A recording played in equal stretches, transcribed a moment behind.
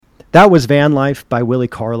That was Van Life by Willie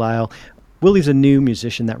Carlisle. Willie's a new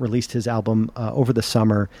musician that released his album over the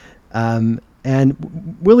summer. And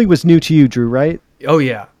Willie was new to you, Drew, right? Oh,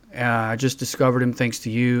 yeah. I just discovered him thanks to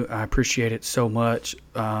you. I appreciate it so much.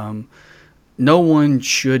 No one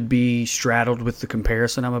should be straddled with the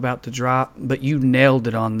comparison I'm about to drop, but you nailed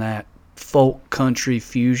it on that folk country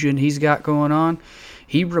fusion he's got going on.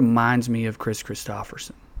 He reminds me of Chris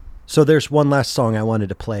Christopherson. So there's one last song I wanted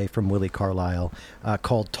to play from Willie Carlisle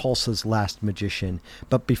called Tulsa's Last Magician.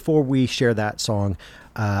 But before we share that song,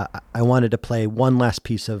 I wanted to play one last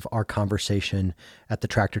piece of our conversation at the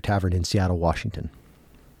Tractor Tavern in Seattle, Washington.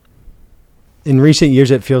 In recent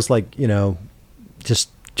years, it feels like, just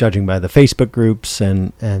judging by the Facebook groups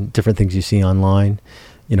and different things you see online,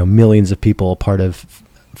 millions of people a part of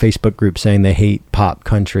Facebook groups saying they hate pop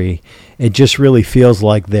country. It just really feels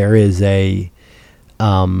like there is a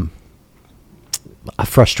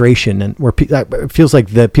frustration, and where it feels like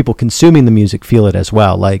the people consuming the music feel it as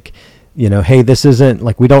well. Like, hey, this isn't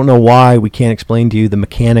like, we don't know why, we can't explain to you the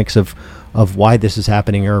mechanics of why this is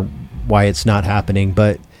happening or why it's not happening.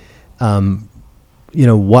 But,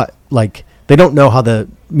 what, like, they don't know how the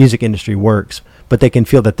music industry works, but they can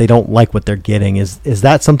feel that they don't like what they're getting. Is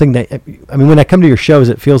that something that, when I come to your shows,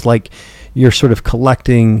 it feels like you're sort of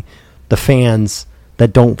collecting the fans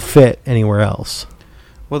that don't fit anywhere else.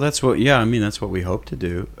 Well, that's what we hope to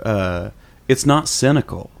do. It's not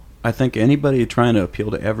cynical. I think anybody trying to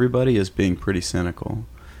appeal to everybody is being pretty cynical.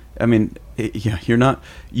 You're not.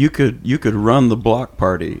 You could run the block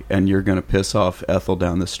party and you're going to piss off Ethel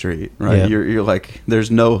down the street, right? Yeah. You're like,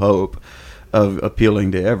 there's no hope of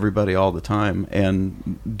appealing to everybody all the time,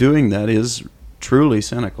 and doing that is truly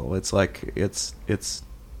cynical. It's like it's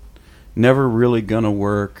never really going to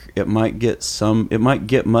work. It might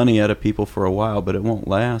get money out of people for a while, but it won't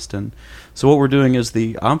last. And so what we're doing is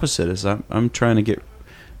the opposite. Is I'm trying to get,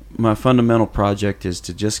 my fundamental project is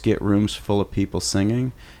to just get rooms full of people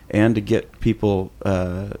singing, and to get people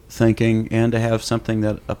thinking, and to have something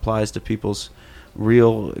that applies to people's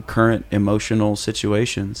real current emotional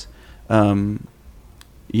situations.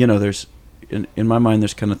 There's in my mind,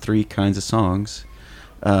 there's kind of three kinds of songs.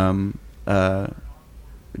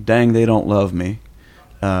 Dang, They Don't Love Me,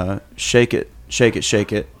 Shake It, Shake It,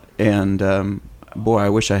 Shake It, and Boy, I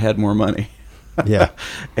Wish I Had More Money. Yeah.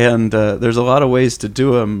 And there's a lot of ways to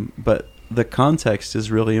do them, but the context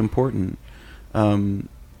is really important. I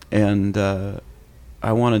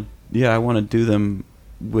want to do them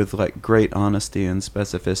with like great honesty and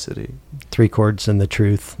specificity. 3 chords and the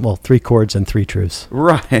truth. Well, 3 chords and 3 truths.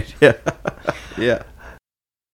 Right. Yeah. Yeah.